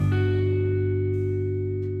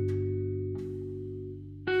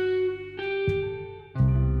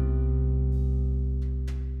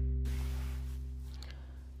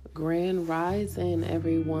Rising,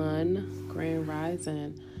 everyone. Grand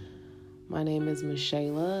Rising. My name is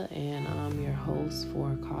Michela, and I'm your host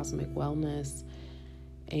for Cosmic Wellness.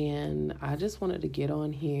 And I just wanted to get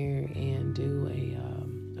on here and do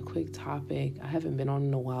a quick topic. I haven't been on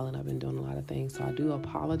in a while, and I've been doing a lot of things, so I do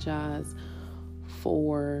apologize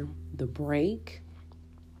for the break.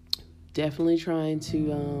 Definitely trying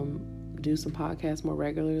to do some podcasts more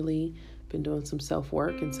regularly. Been doing some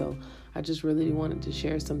self-work, and so I just really wanted to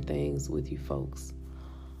share some things with you folks.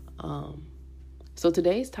 So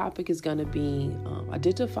today's topic is going to be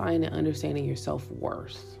identifying and understanding your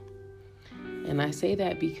self-worth. And I say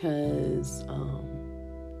that because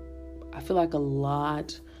I feel like a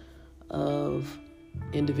lot of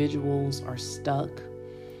individuals are stuck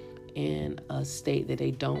in a state that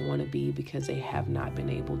they don't want to be because they have not been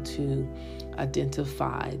able to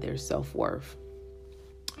identify their self-worth.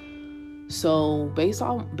 So based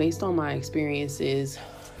on my experiences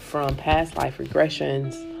from past life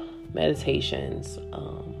regressions, meditations,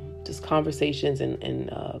 just conversations and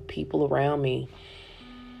people around me,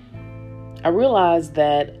 I realized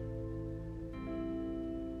that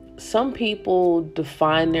some people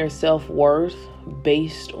define their self-worth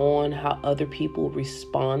based on how other people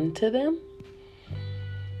respond to them.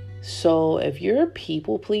 So if you're a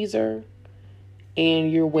people pleaser and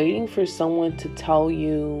you're waiting for someone to tell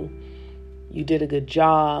you you did a good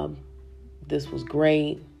job, this was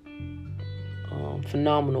great,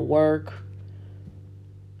 phenomenal work,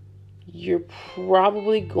 you're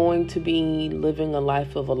probably going to be living a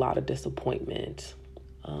life of a lot of disappointment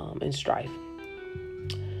and strife.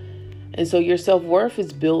 And so your self-worth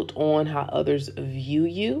is built on how others view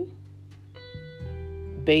you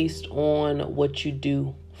based on what you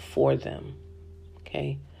do for them.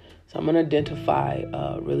 Okay? So I'm going to identify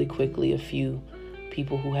really quickly a few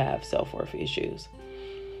people who have self-worth issues.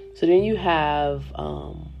 So then you have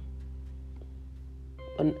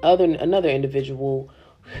another individual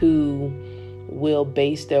who will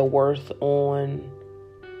base their worth on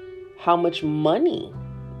how much money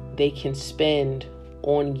they can spend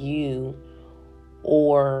on you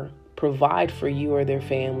or provide for you or their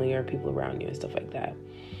family or people around you and stuff like that.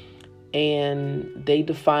 And they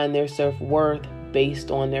define their self-worth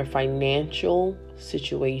based on their financial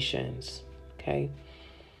situations. Okay.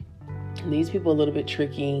 And these people are a little bit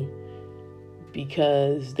tricky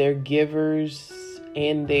because they're givers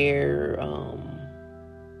and they're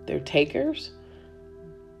takers.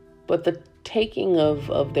 But the taking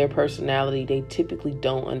of their personality, they typically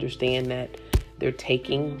don't understand that they're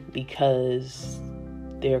taking because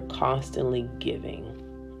they're constantly giving.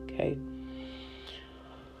 Okay.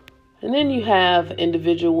 And then you have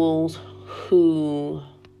individuals who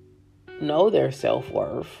know their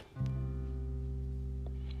self-worth,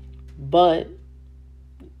 but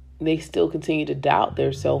they still continue to doubt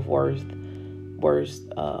their self-worth,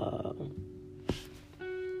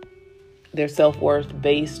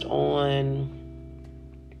 based on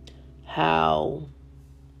how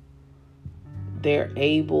they're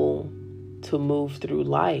able to move through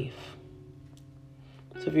life.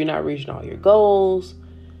 So if you're not reaching all your goals,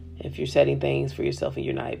 if you're setting things for yourself and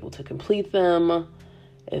you're not able to complete them,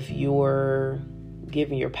 if you're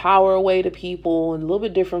giving your power away to people, and a little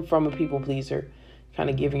bit different from a people pleaser, kind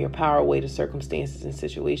of giving your power away to circumstances and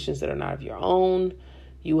situations that are not of your own,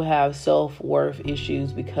 you have self-worth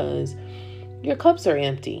issues because your cups are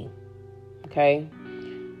empty. Okay?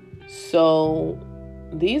 So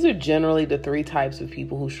these are generally the three types of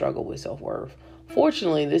people who struggle with self-worth.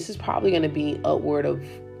 Fortunately, this is probably going to be upward of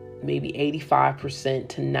maybe 85%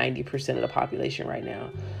 to 90% of the population right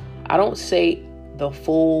now. I don't say the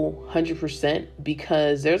full 100%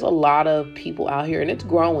 because there's a lot of people out here and it's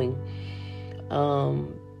growing.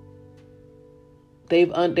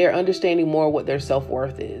 They're understanding more what their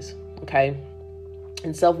self-worth is. Okay.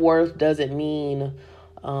 And self-worth doesn't mean,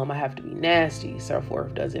 I have to be nasty.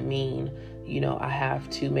 Self-worth doesn't mean, I have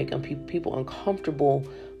to make people uncomfortable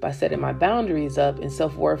by setting my boundaries up. And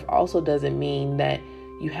self-worth also doesn't mean that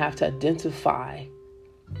you have to identify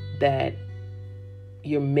that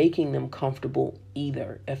you're making them comfortable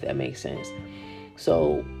either, if that makes sense.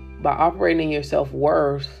 So by operating your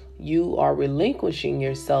self-worth, you are relinquishing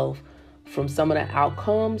yourself from some of the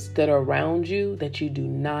outcomes that are around you that you do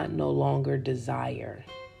not no longer desire.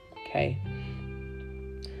 Okay.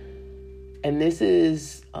 And this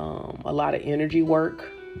is a lot of energy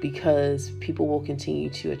work because people will continue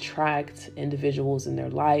to attract individuals in their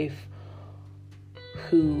life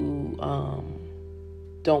who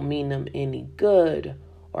don't mean them any good,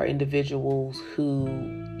 or individuals who,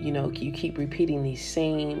 you keep repeating these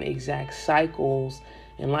same exact cycles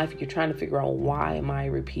in life. You're trying to figure out, why am I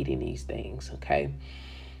repeating these things? Okay.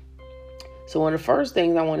 So one of the first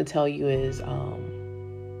things I want to tell you is,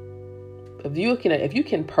 if you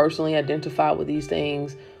can personally identify with these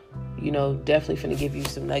things, definitely finna give you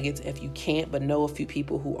some nuggets. If you can't, but know a few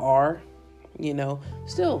people who are,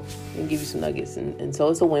 still can give you some nuggets. And so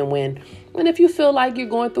it's a win-win. And if you feel like you're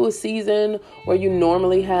going through a season where you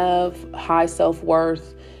normally have high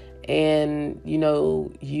self-worth and,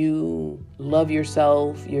 you love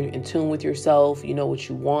yourself, you're in tune with yourself, you know what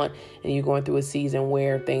you want, and you're going through a season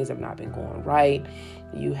where things have not been going right,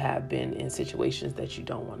 you have been in situations that you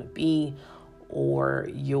don't want to be, or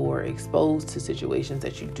you're exposed to situations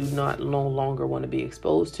that you do not no longer want to be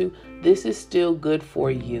exposed to, this is still good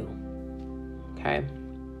for you. Okay.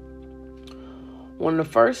 One of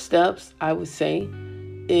the first steps I would say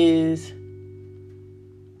is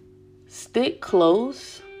stick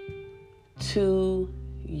close to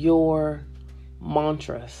your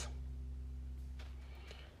mantras.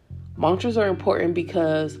 Mantras are important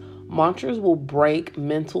because mantras will break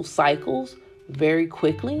mental cycles very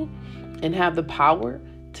quickly and have the power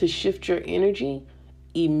to shift your energy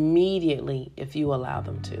immediately if you allow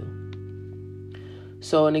them to.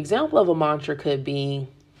 So an example of a mantra could be,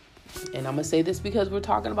 and I'm going to say this because we're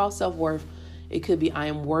talking about self-worth, it could be, I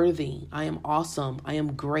am worthy, I am awesome, I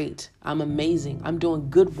am great, I'm amazing, I'm doing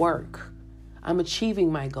good work, I'm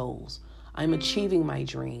achieving my goals, I'm achieving my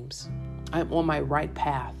dreams, I'm on my right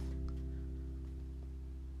path.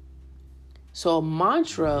 So a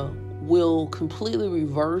mantra will completely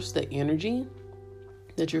reverse the energy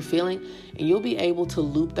that you're feeling, and you'll be able to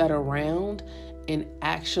loop that around and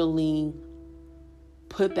actually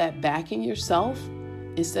put that back in yourself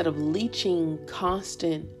instead of leeching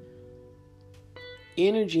constant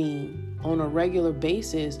energy on a regular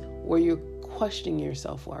basis where you're questioning your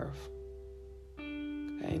self-worth.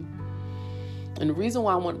 Okay? And the reason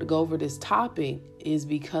why I wanted to go over this topic is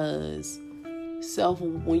because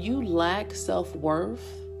when you lack self-worth,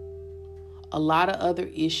 a lot of other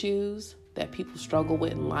issues that people struggle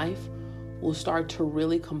with in life will start to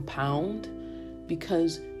really compound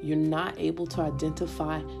because you're not able to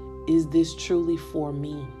identify, is this truly for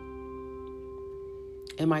me?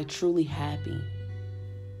 Am I truly happy?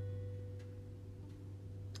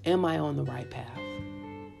 Am I on the right path?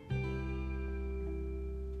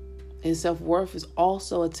 And self-worth is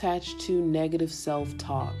also attached to negative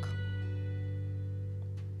self-talk.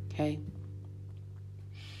 Okay?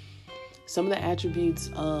 Some of the attributes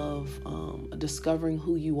of discovering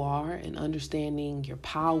who you are and understanding your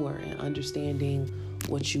power and understanding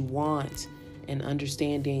what you want and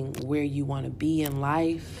understanding where you want to be in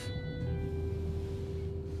life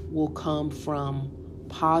will come from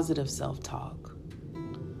positive self-talk,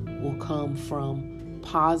 will come from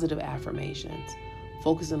positive affirmations,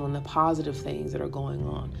 focusing on the positive things that are going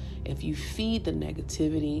on. If you feed the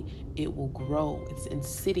negativity, it will grow. It's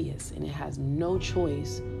insidious and it has no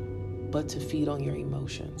choice but to feed on your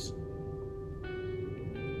emotions.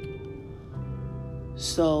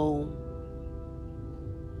 So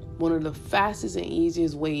one of the fastest and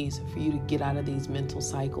easiest ways for you to get out of these mental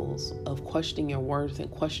cycles of questioning your worth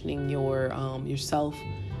and questioning your yourself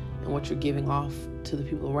and what you're giving off to the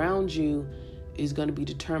people around you is going to be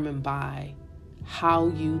determined by how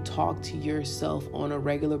you talk to yourself on a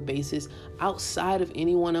regular basis outside of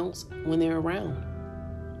anyone else when they're around.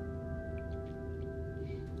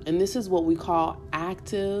 And this is what we call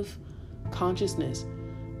active consciousness.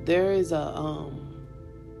 There is a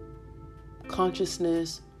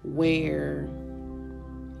consciousness where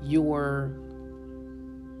you're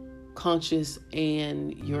conscious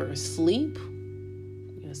and you're asleep,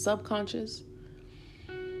 you're subconscious.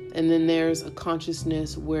 And then there's a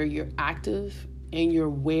consciousness where you're active and you're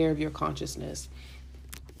aware of your consciousness.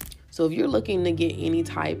 So if you're looking to get any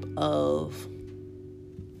type of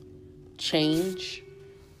change,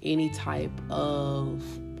 any type of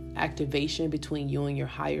activation between you and your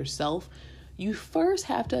higher self, you first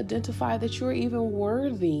have to identify that you're even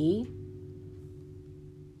worthy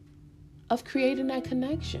of creating that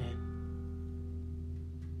connection.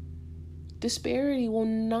 Disparity will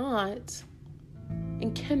not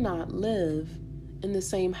and cannot live in the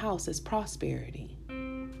same house as prosperity.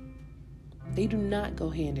 They do not go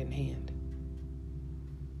hand in hand.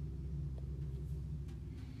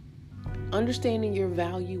 Understanding your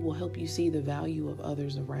value will help you see the value of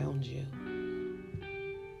others around you.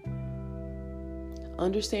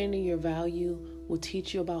 Understanding your value will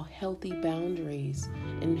teach you about healthy boundaries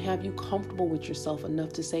and have you comfortable with yourself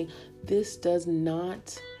enough to say, this does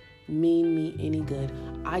not mean me any good.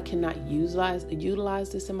 I cannot utilize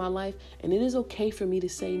this in my life, and it is okay for me to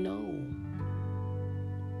say no.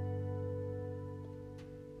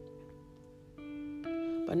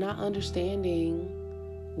 But not understanding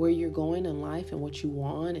where you're going in life and what you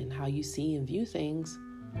want and how you see and view things,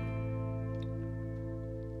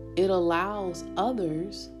 it allows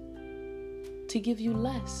others to give you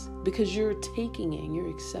less because you're taking it and you're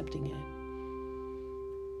accepting it.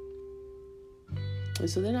 And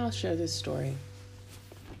so then I'll share this story.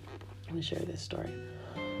 Let me share this story.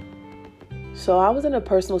 So I was in a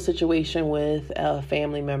personal situation with a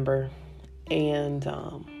family member, and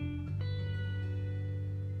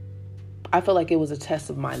I felt like it was a test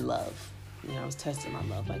of my love. I was testing my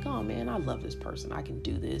love. Like, oh man, I love this person. I can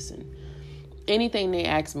do this. And anything they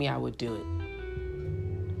asked me, I would do it.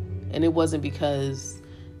 And it wasn't because,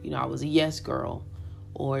 I was a yes girl,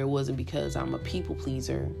 or it wasn't because I'm a people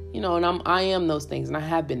pleaser, and I am those things, and I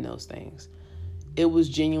have been those things. It was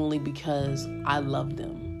genuinely because I loved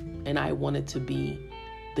them and I wanted to be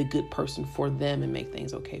the good person for them and make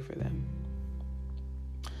things okay for them.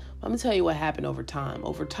 I'm going to tell you what happened over time.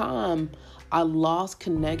 Over time, I lost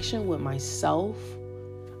connection with myself.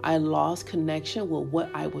 I lost connection with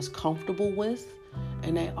what I was comfortable with.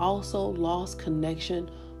 And I also lost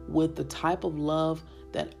connection with the type of love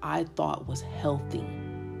that I thought was healthy.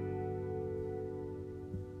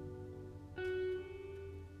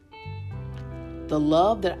 The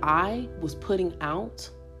love that I was putting out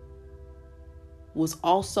was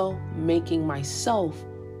also making myself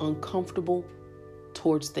uncomfortable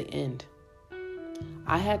towards the end.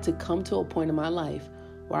 I had to come to a point in my life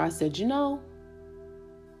where I said, I'm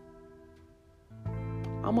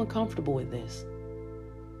uncomfortable with this.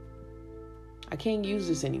 I can't use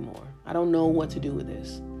this anymore. I don't know what to do with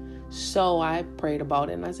this. So I prayed about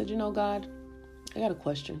it and I said, God, I got a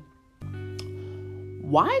question.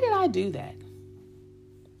 Why did I do that?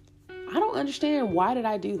 I don't understand. Why did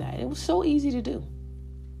I do that? It was so easy to do.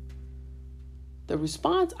 The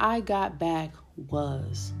response I got back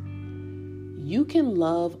was, you can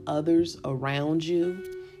love others around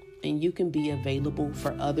you and you can be available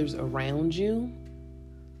for others around you,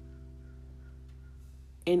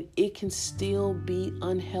 and it can still be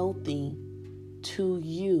unhealthy to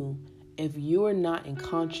you if you're not in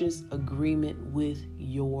conscious agreement with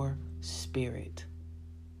your spirit.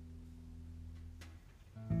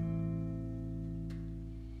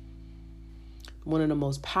 One of the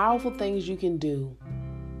most powerful things you can do,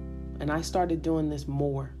 and I started doing this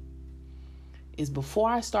more, is before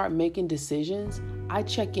I start making decisions, I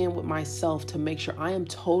check in with myself to make sure I am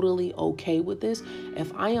totally okay with this.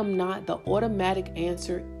 If I am not, the automatic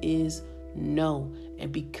answer is no.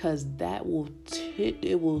 And because that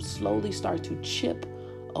it will slowly start to chip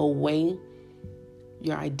away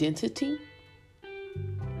your identity.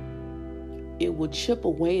 It will chip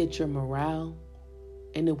away at your morale,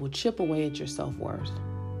 and it will chip away at your self-worth.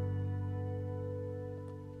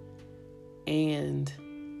 And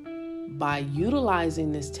by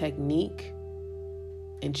utilizing this technique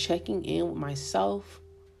and checking in with myself,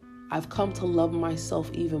 I've come to love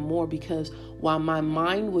myself even more, because while my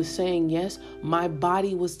mind was saying yes, my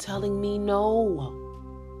body was telling me no.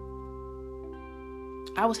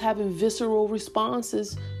 I was having visceral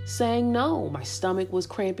responses saying no. My stomach was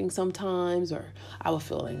cramping sometimes, or I would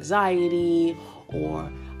feel anxiety,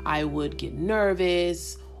 or I would get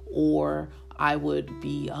nervous, or I would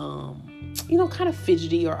be, kind of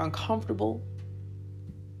fidgety or uncomfortable.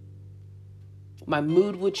 My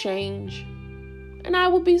mood would change, and I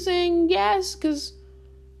would be saying yes because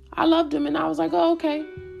I loved him, and I was like, oh, okay.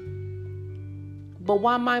 But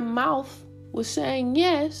while my mouth was saying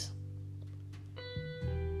yes,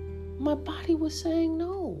 my body was saying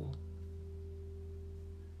no.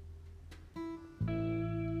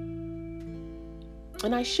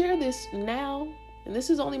 And I share this now, and this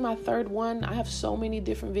is only my third one. I have so many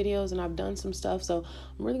different videos, and I've done some stuff, so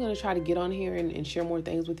I'm really going to try to get on here and share more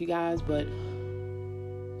things with you guys. But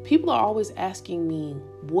people are always asking me,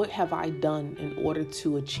 what have I done in order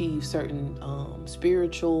to achieve certain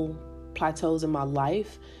spiritual plateaus in my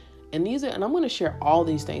life? And I'm going to share all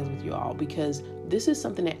these things with you all, because this is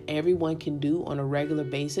something that everyone can do on a regular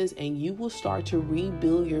basis, and you will start to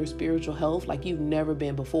rebuild your spiritual health like you've never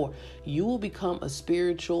been before. You will become a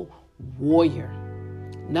spiritual warrior,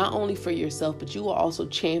 not only for yourself, but you will also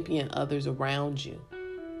champion others around you.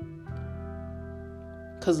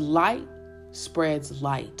 Because light spreads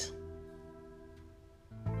light.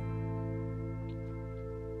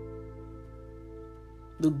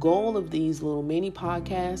 The goal of these little mini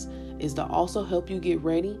podcasts is to also help you get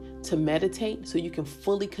ready to meditate so you can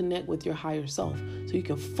fully connect with your higher self, so you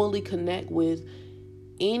can fully connect with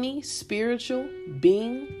any spiritual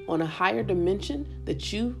being on a higher dimension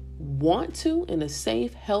that you want to, in a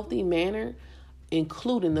safe, healthy manner,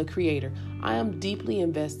 including the Creator. I am deeply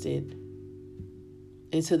invested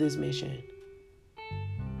into this mission.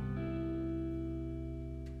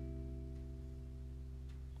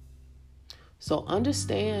 So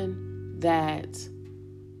understand that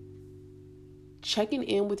checking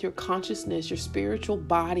in with your consciousness, your spiritual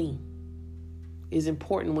body, is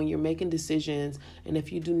important when you're making decisions. And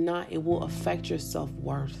if you do not, it will affect your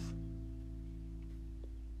self-worth.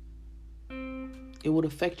 It would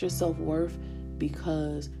affect your self-worth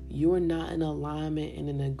because you're not in alignment and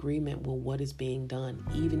in agreement with what is being done,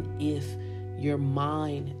 even if your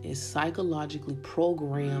mind is psychologically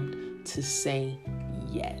programmed to say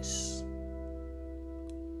yes.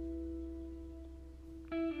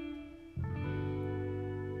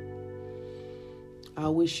 I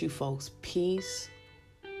wish you folks peace,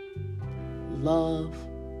 love,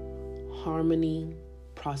 harmony,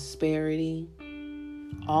 prosperity,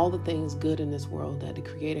 all the things good in this world that the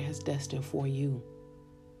Creator has destined for you.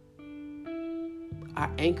 I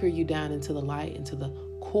anchor you down into the light, into the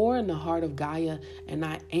core and the heart of Gaia, and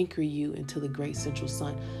I anchor you into the great central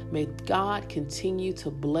sun. May God continue to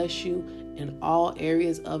bless you in all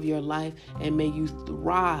areas of your life, and may you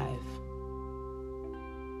thrive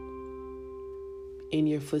in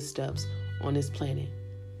your footsteps on this planet.